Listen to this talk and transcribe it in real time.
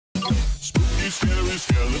Spooky, scary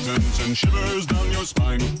skeletons and shivers down your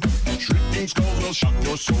spine. Shrieking skulls will shock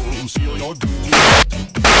your soul, seal your doom tonight.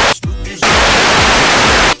 Spooky,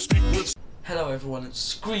 speak with. Hello everyone,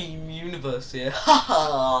 it's Screamuniverse here.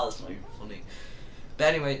 Haha, that's not even funny.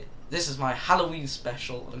 But anyway, this is my Halloween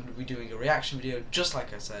special. I'm going to be doing a reaction video just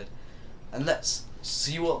like I said. And let's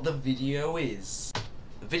see what the video is.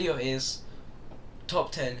 The video is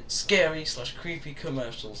top 10 scary / creepy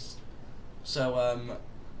commercials. So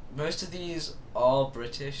most of these are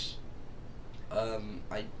British.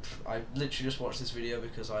 I literally just watched this video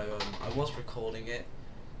because I was recording it,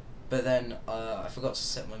 but then I forgot to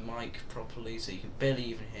set my mic properly, so you can barely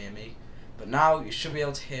even hear me. But now you should be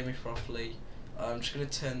able to hear me properly. I'm just gonna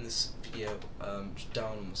turn this video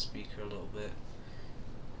down on the speaker a little bit.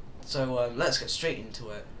 So let's get straight into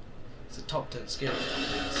it. It's the top 10 scary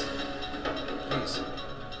commercials. Please.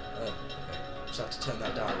 Okay. Just have to turn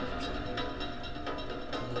that down.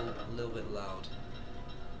 A little bit loud.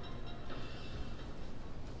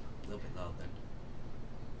 A little bit loud then.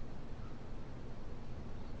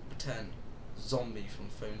 Number 10. Zombie from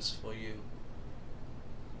Phones For You.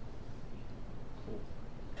 Cool.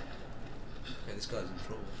 Okay, this guy's in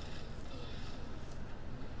trouble.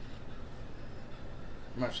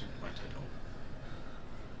 I'm actually might turn it on.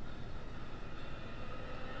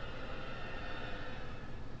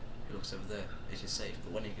 He looks over there. It is safe,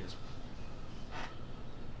 but when he goes.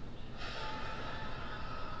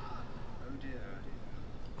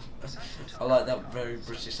 I like that very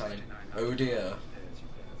British sounding. Oh dear.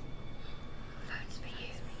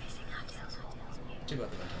 Too bad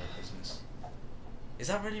the mental health business. Is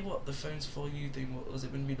that really what the Phones For You thing was?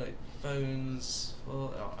 It going to be like phones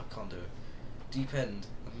for? Oh, I can't do it. Deep End,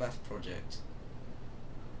 a math project.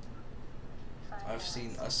 I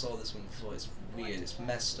saw this one before. It's weird. It's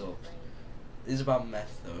messed up. It is about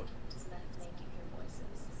meth though.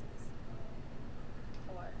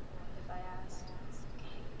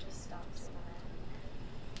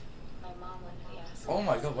 Oh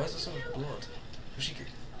my god, why is there so much blood? Was she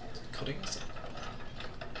cutting herself?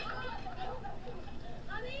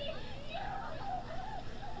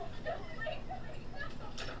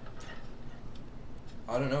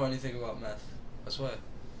 I don't know anything about meth, I swear.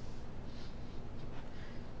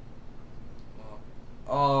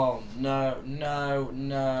 Oh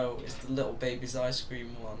no, it's the Little Babies ice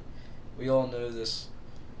cream one. We all know this.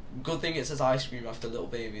 Good thing it says ice cream after Little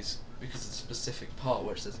Babies, because it's a specific part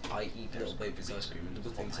where it says I eat Little Babies ice cream, and the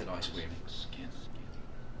good thing it said ice cream.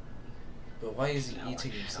 But why is he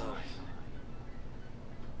eating himself?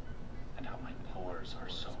 And how my pores are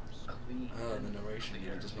so clean. Oh, the narration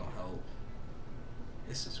here does not help.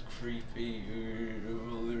 This is creepy.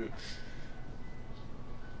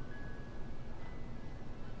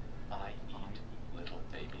 I eat Little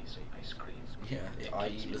Babies ice cream. Yeah, I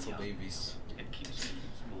eat Little Babies. It keeps me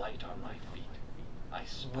light on my feet. I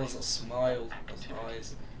What's a smile? Those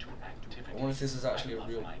eyes. I wonder if this is actually a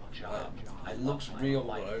real. It looks real,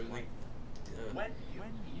 but I don't think.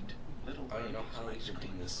 I don't know how he's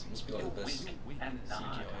doing this. It must be like the best and nod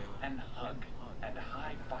CGI. and hug and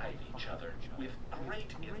high-five each other with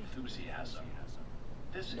great enthusiasm.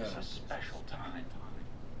 This is a special time.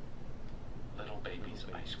 Little Babies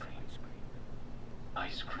ice cream.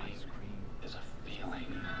 Ice cream is a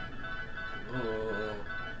feeling. Oh.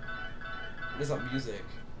 What is that music?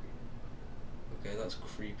 Okay, that's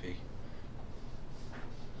creepy.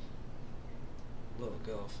 Little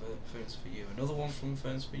girl, Phones For You. Another one from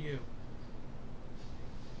Phones For You.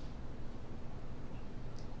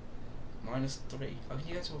 -3. How can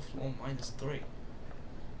you get to a floor -3?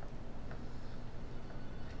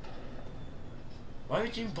 Why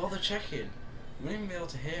would you even bother checking? You wouldn't even be able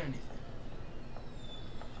to hear anything.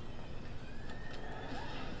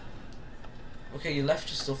 Okay, you left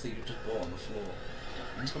your stuff that you just bought on the floor.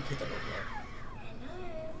 I'm just gonna pick that up now.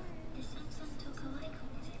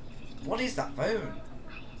 What is that phone?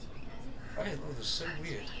 That is so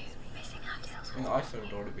weird. I mean, the iPhone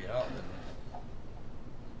would already be out then.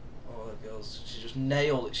 Oh, the girls, she just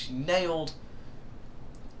nailed it. She nailed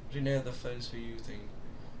the Phones For You thing.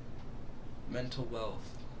 Mental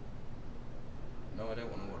wealth. No, I don't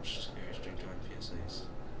want to watch Scary Street Time PSAs.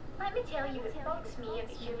 Let me tell you what bugs me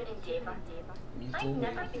about human endeavour. I've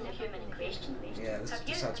never been the human in question. Yeah,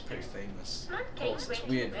 this sounds pretty famous. It's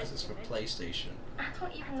weird because it's for PlayStation. I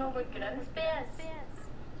don't even know where Grimsby is.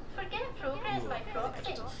 Forget progress by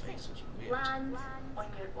proxy. Land on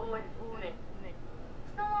your own moon.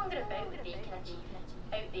 It's no longer about what they can achieve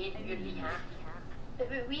out there purely half, but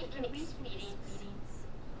what we can experience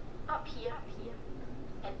up here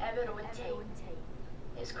in our own time.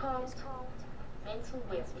 It's called mental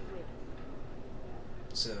wealth.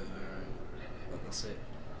 So, That's it.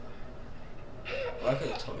 I like at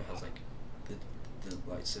the top it has like the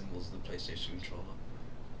like symbols of the PlayStation controller.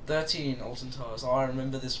 13 Alton Towers. Oh, I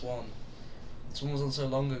remember this one. This one was on so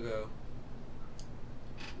long ago.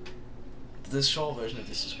 The short version of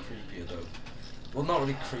this is creepier though. Well, not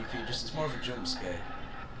really creepy, just it's more of a jump scare.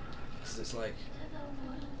 Because it's like,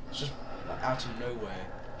 it's just like out of nowhere.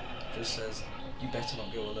 Just says, you better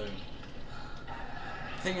not go alone.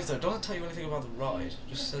 The thing is though, it doesn't tell you anything about the ride, it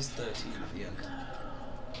just says 13 at the end.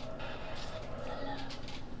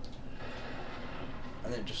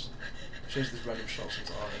 And then just shows this random shots of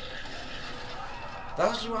his eye.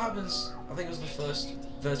 That's actually what happens. I think it was the first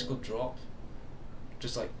vertical drop.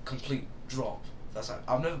 Just like complete drop. That's like,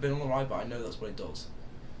 I've never been on the ride, but I know that's what it does.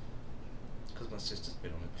 Because my sister's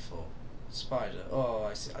been on it before. Spider. Oh,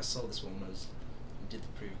 I saw this one when I did the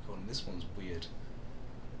pre-recording. This one's weird.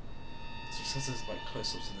 So it says there's like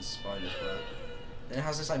close-ups of the spider as well. Then it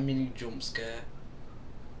has this like mini jump scare.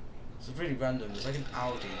 It's really random. There's like an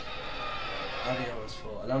Audi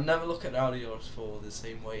RS4, and I'll never look at an Audi RS4 the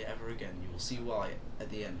same way ever again. You will see why at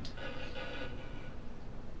the end.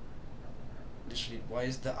 Literally, why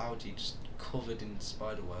is the Audi just covered in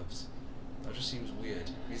spider webs? That just seems weird.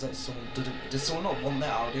 It's like someone did someone not want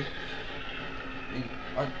their Audi? I mean,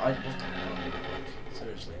 I'd love to have an Audi, like,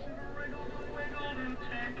 seriously.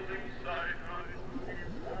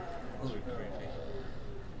 That was really creepy.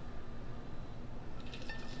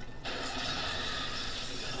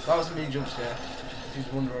 That was a mini jump scare. If you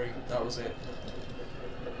was wondering, that was it.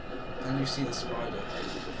 Then you see the spider.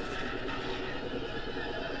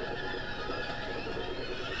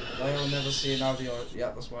 I'll never see an Audi,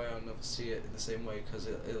 yeah, that's why I'll never see it in the same way, because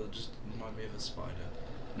it'll just remind me of a spider.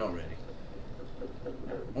 Not really.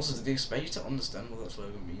 Also, did they expect you to understand what that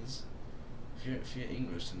slogan means? If you're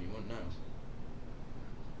English, then you won't know.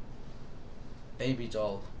 Baby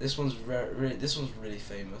doll. This one's really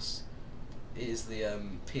famous. It is the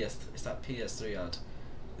it's that PS3 ad.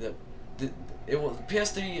 The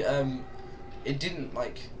PS3 it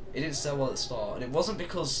didn't sell well at the start, and it wasn't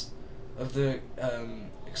because of the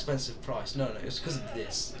expensive price. No, it was because of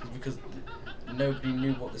this. It was because nobody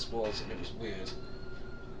knew what this was, and it was weird.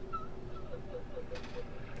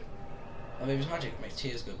 I mean, it was magic. It made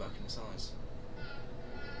tears go back in his eyes.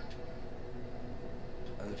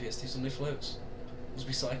 And the PS2 suddenly floats. Must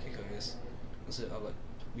be psychic, I guess. That's it. I have like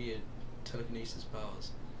weird telekinesis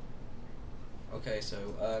powers. Okay, so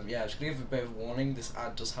yeah, just gonna give a bit of a warning. This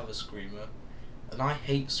ad does have a screamer, and I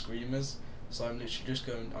hate screamers, so I'm literally just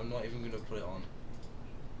going. I'm not even gonna put it on.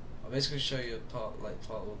 I'll basically show you part of what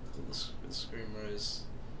the screamer is.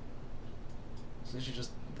 It's literally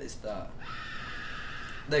just that.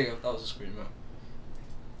 There you go. That was a screamer.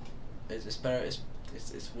 It's better. It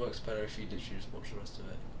works better if you literally just watch the rest of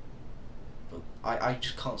it. But I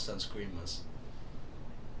just can't stand screamers.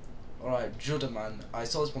 Alright, Judderman. I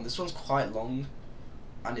saw this one. This one's quite long,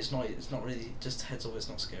 and it's not really, just heads up, it's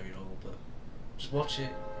not scary at all, but just watch it,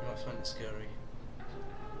 you might find it scary.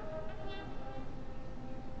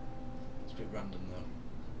 It's a bit random though.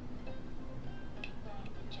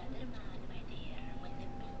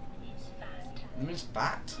 The moon's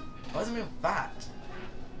fat? Why does it mean fat?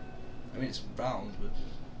 I mean it's round, but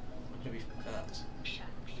it's gonna be fat.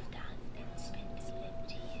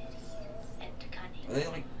 Are they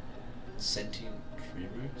like sentient tree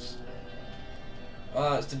roots?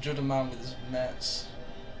 It's the Judderman with his Mets.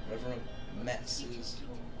 Whatever a Mets is.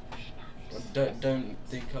 Don't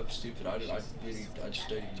think I'm stupid. I just don't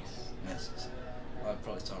even know what Mets is. I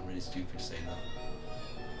probably sound really stupid saying that.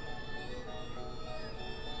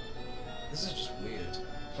 This is just weird.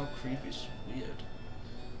 It's not creepy, it's just weird.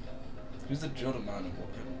 Who's the Judderman and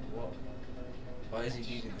what? Why is he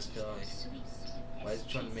needing this guy? Why is he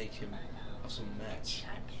trying to make him have some Mets?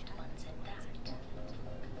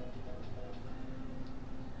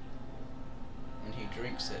 When he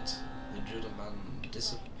drinks it, the Judderman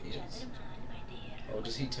disappears. Or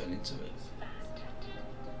does he turn into it?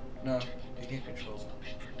 No, he can't control.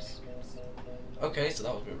 Okay, so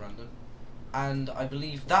that was a bit random. And I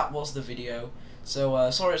believe that was the video. So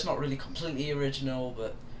sorry it's not really completely original,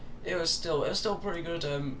 but it was still a pretty good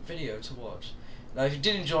video to watch. Now if you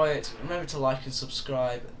did enjoy it, remember to like and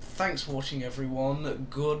subscribe. Thanks for watching everyone.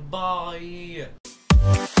 Goodbye.